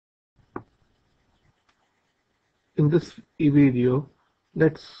in this video,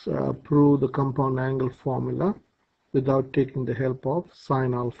 let's prove the compound angle formula without taking the help of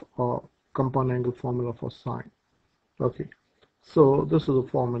sine alpha or compound angle formula for sine. Okay, so this is the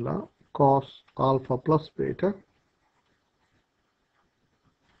formula: cos alpha plus beta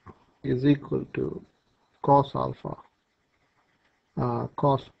is equal to cos alpha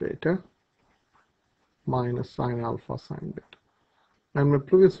cos beta minus sine alpha sine beta. And in my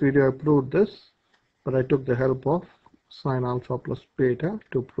previous video I proved this, but I took the help of sine alpha plus beta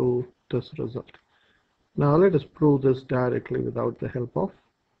to prove this result. Now let us prove this directly without the help of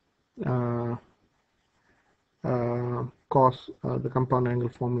the compound angle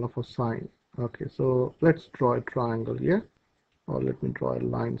formula for sine. Okay, so let's draw a triangle here, or let me draw a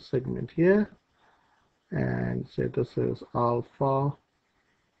line segment here, and say this is alpha,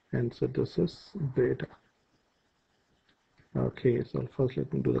 and say this is beta. Okay, so first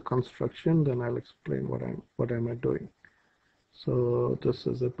let me do the construction, then I'll explain what am I doing. So this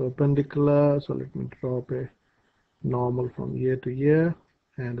is a perpendicular, so let me draw up a normal from here to here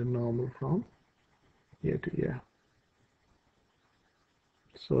and a normal from here to here.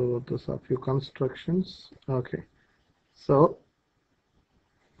 So these are few constructions. Okay, so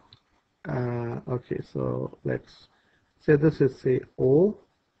so let's say this is say O,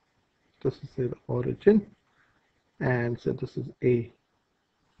 this is say the origin, and so this is A.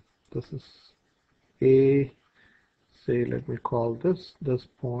 This is A. Say let me call this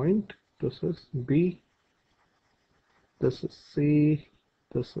point. This is B. This is C.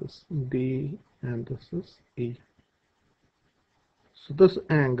 This is D, and this is E. So this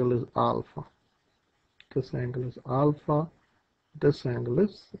angle is alpha. This angle is alpha. This angle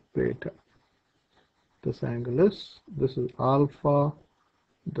is beta. This angle is alpha.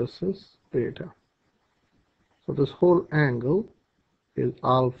 This is beta. So this whole angle is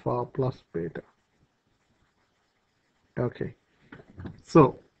alpha plus beta. Okay.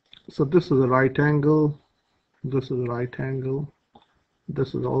 So this is a right angle. This is a right angle.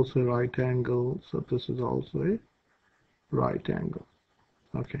 This is also a right angle. So this is also a right angle.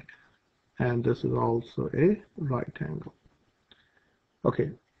 Okay. And this is also a right angle.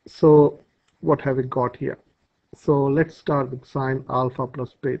 Okay. So what have we got here? So let's start with sine alpha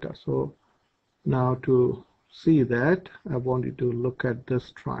plus beta. So now to see that, I want you to look at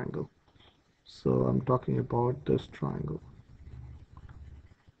this triangle. So I'm talking about this triangle.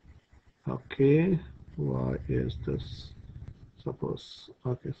 Okay, why is this? Suppose,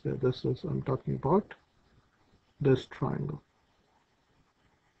 okay, so this is, I'm talking about this triangle.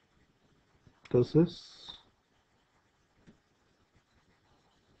 This is,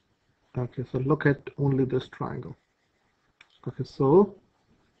 okay, so look at only this triangle. Okay, so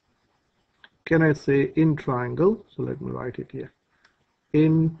can I say in triangle? So let me write it here.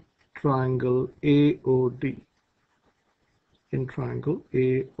 In triangle AOD. In triangle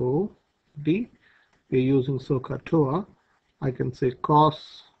AOD, we're using SOHCAHTOA. I can say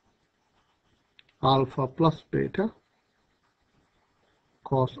cos alpha plus beta.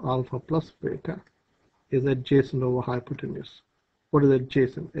 Cos alpha plus beta is adjacent over hypotenuse. What is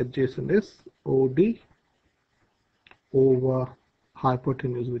adjacent? Adjacent is OD over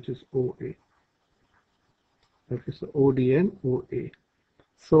hypotenuse, which is OA. Okay, so OD and OA.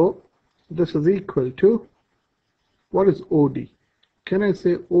 So this is equal to, what is OD? Can I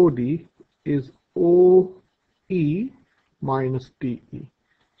say OD is OE minus DE?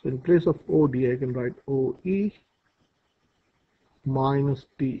 So in place of OD, I can write OE minus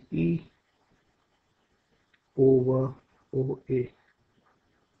DE over OA.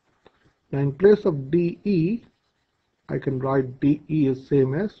 Now in place of DE, I can write DE is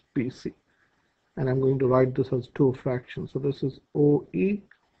same as BC. And I'm going to write this as two fractions. So this is OE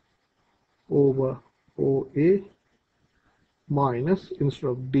over OA minus, instead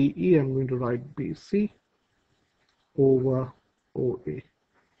of DE, I'm going to write BC over OA.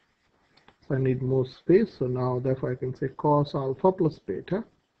 So I need more space. So now therefore I can say cos alpha plus beta.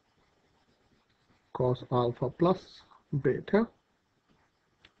 Cos alpha plus beta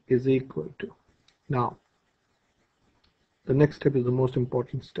is equal to. Now the next step is the most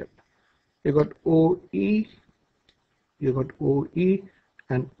important step. You got OE,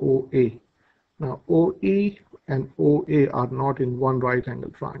 and OA. Now OE and OA are not in one right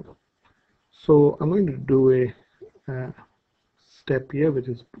angle triangle. So I'm going to do a step here which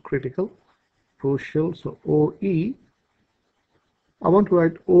is critical, crucial. So OE, I want to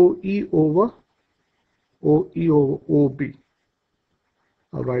write OE over OB.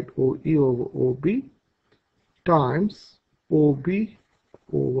 I'll write OE over OB times OB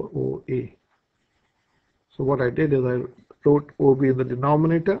over OA. So So what I did is I wrote OB in the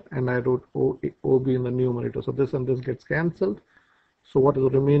denominator and I wrote OB in the numerator. So this and this gets cancelled. So what is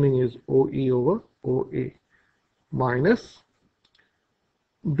remaining is OE over OA minus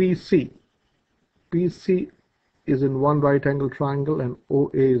BC. BC is in one right angle triangle and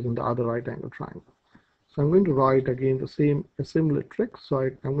OA is in the other right angle triangle. So I'm going to write again a similar trick. So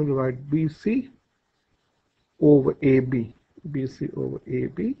I'm going to write BC over AB. BC over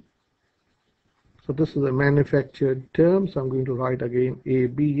AB. So this is a manufactured term. So I'm going to write again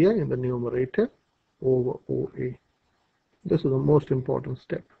AB here in the numerator over OA. This is the most important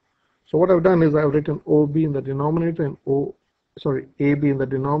step. So what I've done is I've written OB in the denominator and AB in the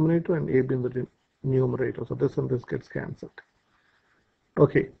denominator and AB in the numerator. So this and this gets cancelled.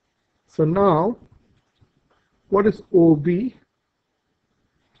 Okay. So now, what is OB?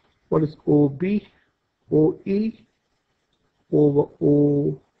 What is OB? OE over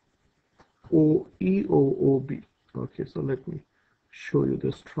OE over OB. Okay, so let me show you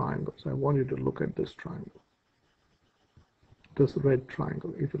this triangle. So I want you to look at this triangle. This red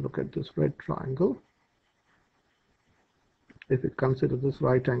triangle. If you look at this red triangle, if you consider this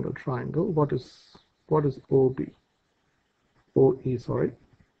right angle triangle, what is OB? OE, sorry.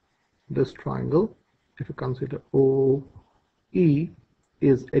 This triangle, if you consider OE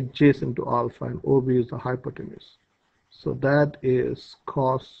is adjacent to alpha and OB is the hypotenuse. So that is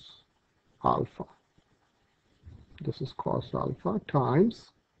cos alpha. This is cos alpha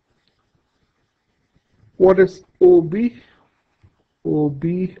times, what is OB? OB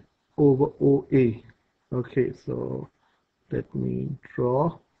over OA. Okay, so let me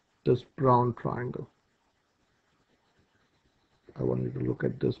draw this brown triangle. I want you to look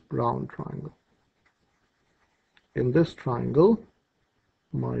at this brown triangle. In this triangle,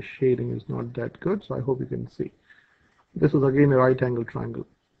 my shading is not that good, so I hope you can see. This is again a right angle triangle.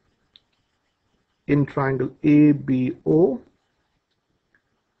 In triangle ABO,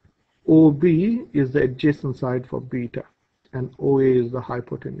 OB is the adjacent side for beta and OA is the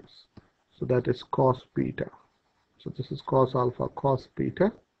hypotenuse. So that is cos beta. So this is cos alpha cos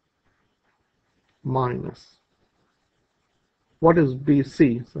beta minus, what is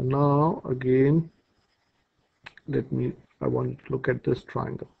BC? So now again, I want you to look at this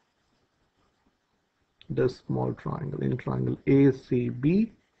triangle, this small triangle. In triangle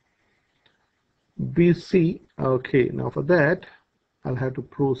ACB, BC. Okay, now for that I'll have to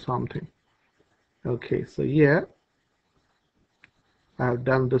prove something. Okay, so here I have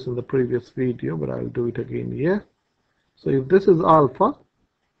done this in the previous video, but I'll do it again here. So if this is alpha,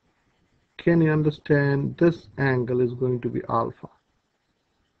 can you understand this angle is going to be alpha?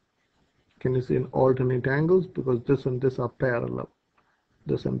 Can you see in alternate angles? Because this and this are parallel.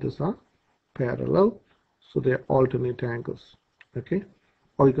 This and this are parallel. So they are alternate angles. Okay.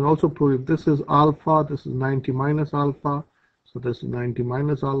 Or you can also prove if this is alpha, this is 90 minus alpha. So this is 90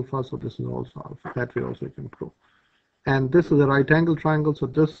 minus alpha. So this is also alpha. That way also you can prove. And this is a right angle triangle. So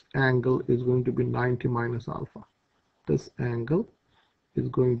this angle is going to be 90 minus alpha. This angle is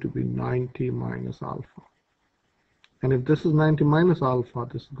going to be 90 minus alpha. And if this is 90 minus alpha,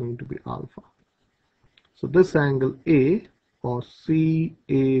 this is going to be alpha. So this angle A or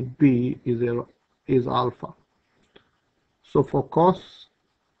CAB is alpha. So for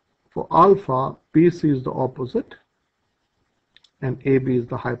alpha, BC is the opposite and AB is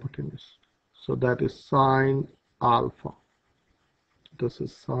the hypotenuse. So that is sine alpha. This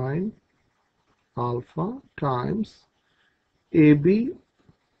is sine alpha times AB.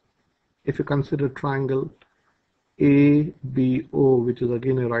 If you consider triangle ABO, which is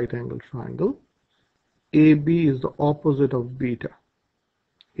again a right angle triangle, AB is the opposite of beta.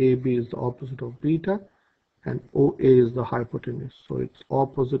 AB is the opposite of beta and OA is the hypotenuse. So it's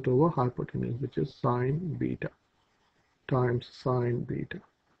opposite over hypotenuse, which is sine beta times sine beta.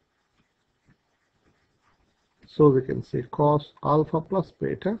 So we can say cos alpha plus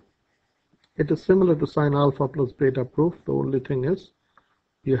beta. It is similar to sine alpha plus beta proof. The only thing is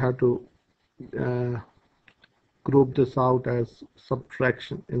you have to group this out as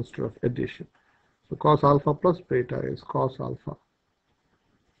subtraction instead of addition. So cos alpha plus beta is cos alpha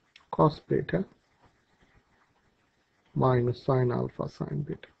cos beta minus sine alpha sine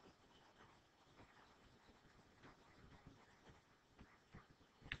beta.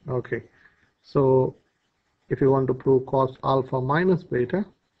 Okay, so if you want to prove cos alpha minus beta,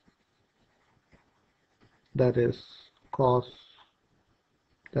 that is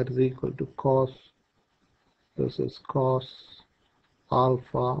equal to cos, this is cos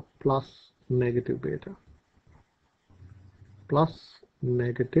alpha plus negative beta plus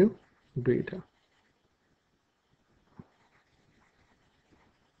negative beta,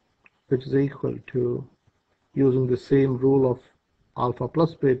 which is equal to using the same rule of alpha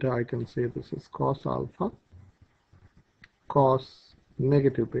plus beta, I can say this is cos alpha, cos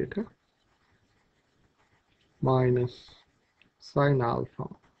negative beta, minus sine alpha,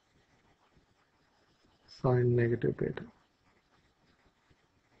 sine negative beta.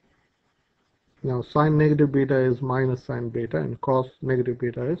 Now sine negative beta is minus sine beta and cos negative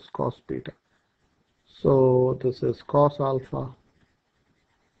beta is cos beta. So this is cos alpha,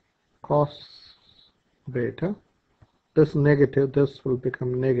 cos beta. This negative, this will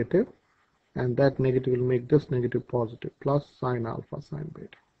become negative, and that negative will make this negative positive, plus sine alpha, sine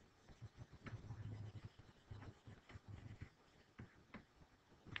beta.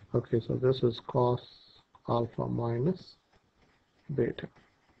 Okay, so this is cos alpha minus beta.